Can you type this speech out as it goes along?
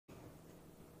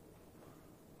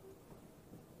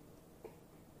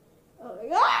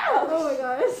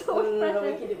so much pressure. No,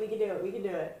 we can do it. We can do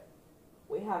it.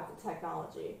 We have the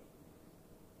technology.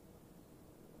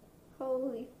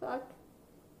 Holy fuck.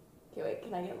 Okay, wait,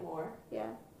 can I get more?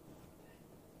 Yeah.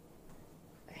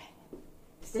 Okay.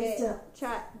 Stay still.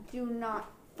 Chat, do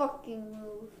not fucking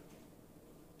move.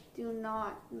 Do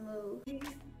not move.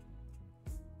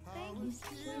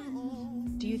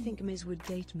 Do you think Miz would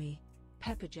date me?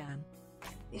 Pepper Jam.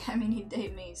 Yeah, I mean, he'd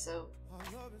date me, so.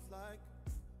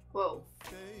 Whoa.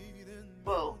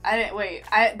 Whoa. I didn't. Wait.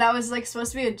 That was like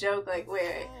supposed to be a joke. Like,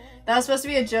 wait. That was supposed to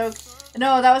be a joke.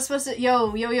 No, that was supposed to.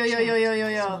 Yo.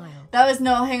 That was.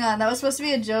 No, hang on. That was supposed to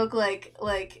be a joke. Like.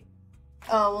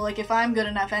 Oh, well, like, if I'm good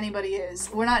enough, anybody is.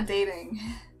 We're not dating.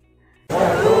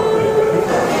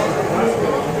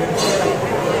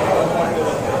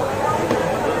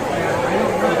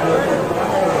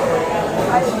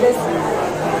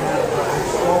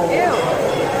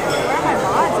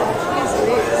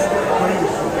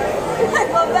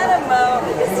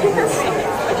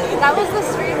 That was the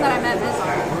stream that I met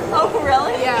Mizar. Oh,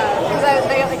 really? Yeah, because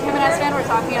him and S-Man were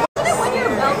talking about when you're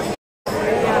melting.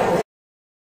 Yeah.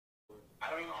 I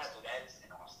don't even have beds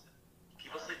in Austin.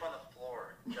 People sleep on the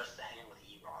floor just to hang with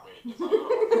E-Rob.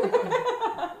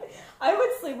 I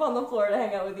would sleep on the floor to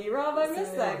hang out with E-Rob. I miss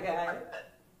that guy.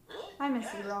 Really? I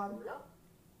miss E-Rob.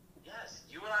 Yes,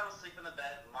 you and I will sleep in the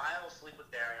bed, Maya will sleep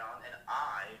with Darion, and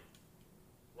I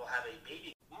will have a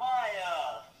baby.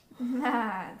 Maya!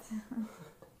 Matt.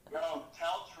 Yo,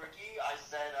 tell Tricky I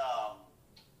said,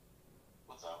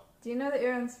 what's up? Do you know that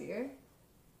you're on speaker?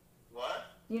 What?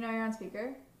 Do you know you're on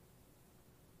speaker?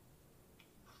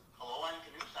 Hello, I'm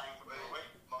Canoe signing for wait,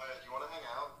 Maya, do you want to hang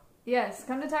out? Yes,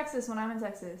 come to Texas when I'm in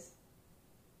Texas.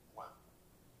 What?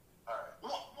 Alright.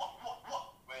 What?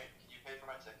 Wait, can you pay for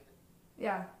my ticket?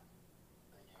 Yeah.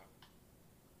 Thank you.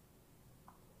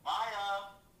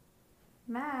 Maya!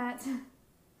 Matt.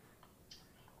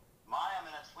 Maya, I'm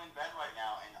in a twin bed right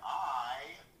now, and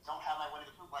I don't have my Winnie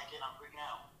the Pooh blanket, and I'm freaking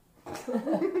out.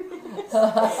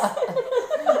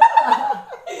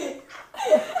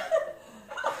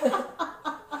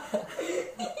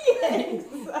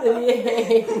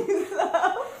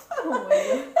 Oh my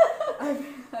god.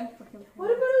 I fucking. What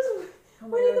about his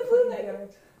Winnie the Pooh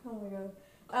blanket? Oh my god.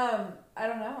 I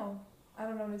don't know. I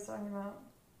don't know what he's talking about.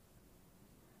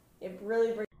 It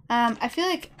really brings. I feel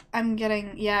like I'm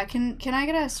getting, yeah, can I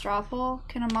get a straw poll?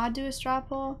 Can a mod do a straw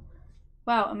poll?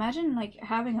 Wow, imagine, like,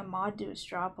 having a mod do a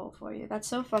straw poll for you. That's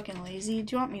so fucking lazy.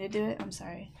 Do you want me to do it? I'm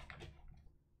sorry.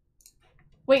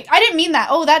 Wait, I didn't mean that.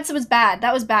 Oh, that was bad.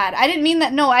 That was bad. I didn't mean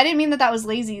that. No, I didn't mean that that was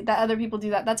lazy, that other people do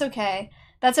that. That's okay.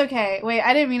 That's okay. Wait,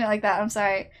 I didn't mean it like that. I'm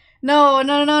sorry. No.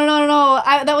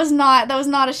 That was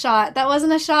not a shot. That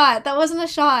wasn't a shot. That wasn't a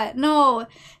shot. No.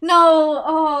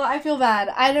 Oh, I feel bad.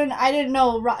 I didn't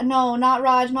know. No, not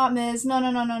Raj, not Miz. No.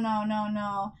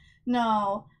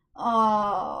 No.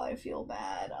 Oh, I feel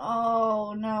bad.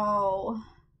 Oh, no.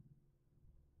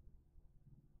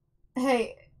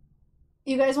 Hey,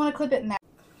 you guys want to clip it now?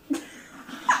 You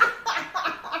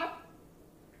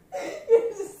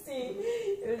just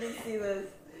see this.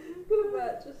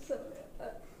 Matt just sent me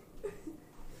that.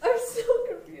 I'm so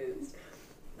confused.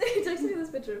 He texted me this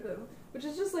picture of him, which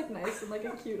is just like nice and like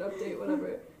a cute update,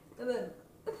 whatever. And then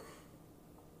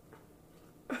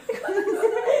Who is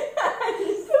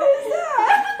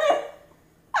that?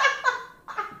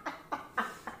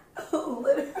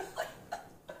 Literally.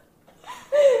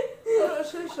 oh,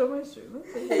 should I show my stream?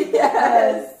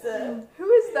 Yes.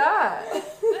 Who is that?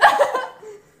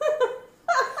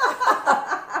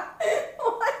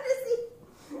 What is he?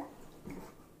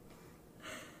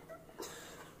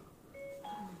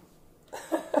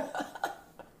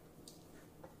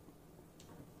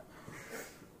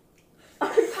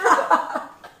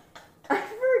 I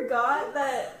forgot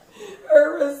that her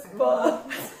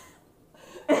response.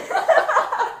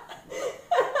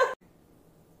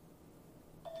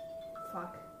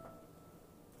 Fuck.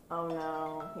 Oh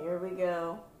no, here we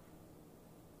go.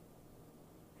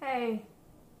 Hey.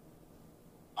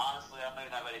 Honestly, I don't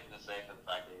even have anything to say for the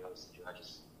fact that he hosted you. I'm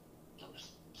just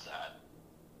sad.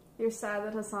 You're sad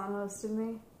that Hassan hosted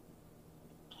me?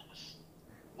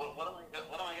 What am I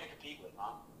gonna compete with,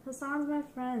 Mom? Hassan's my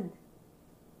friend.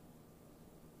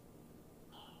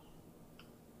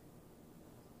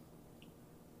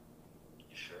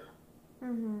 You sure?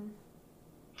 Mm-hmm.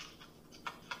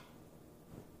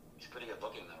 He's pretty good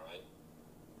looking though, right?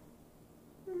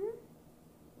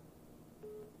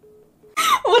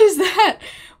 What is that?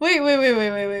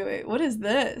 Wait. What is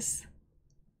this?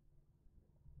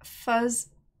 Fuzz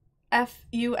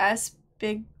F-U-S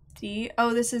Big D.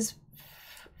 Oh, this is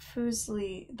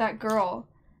Fusli, that girl.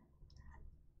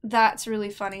 That's really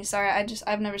funny. Sorry,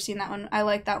 I've never seen that one. I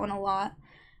like that one a lot.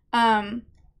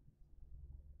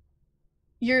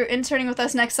 You're interning with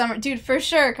us next summer. Dude, for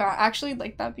sure. Actually,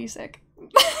 like, that'd be sick.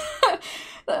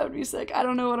 That would be sick. I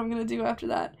don't know what I'm gonna do after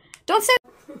that. Don't say.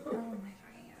 Oh my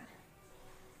fucking god.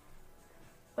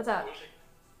 What's up?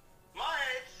 Maya,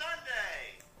 it's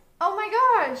Sunday! Oh my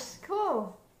gosh,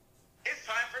 cool. It's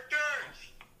time for dirt!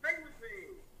 Bring with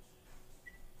me!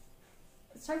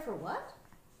 It's time for what?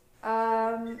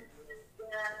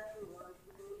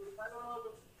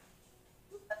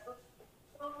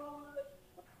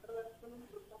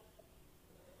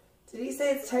 Did he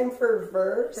say it's time for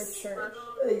verse? For church.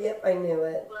 Yep, I knew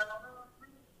it.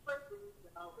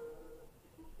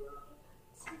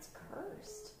 Sounds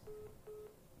cursed.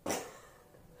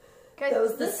 That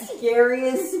was the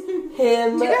scariest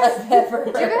hymn I've ever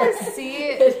heard. Do you guys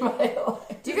see in my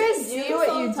life. Do you guys see what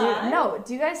you do? time? No,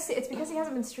 do you guys see? It's because he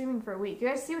hasn't been streaming for a week. Do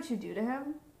you guys see what you do to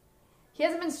him? He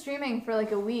hasn't been streaming for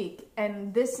like a week,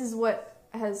 and this is what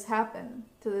has happened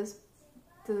to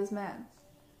this man.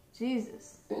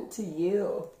 Jesus. To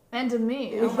you. And to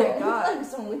me. Oh my god.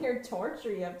 Some weird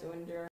torture you have to endure.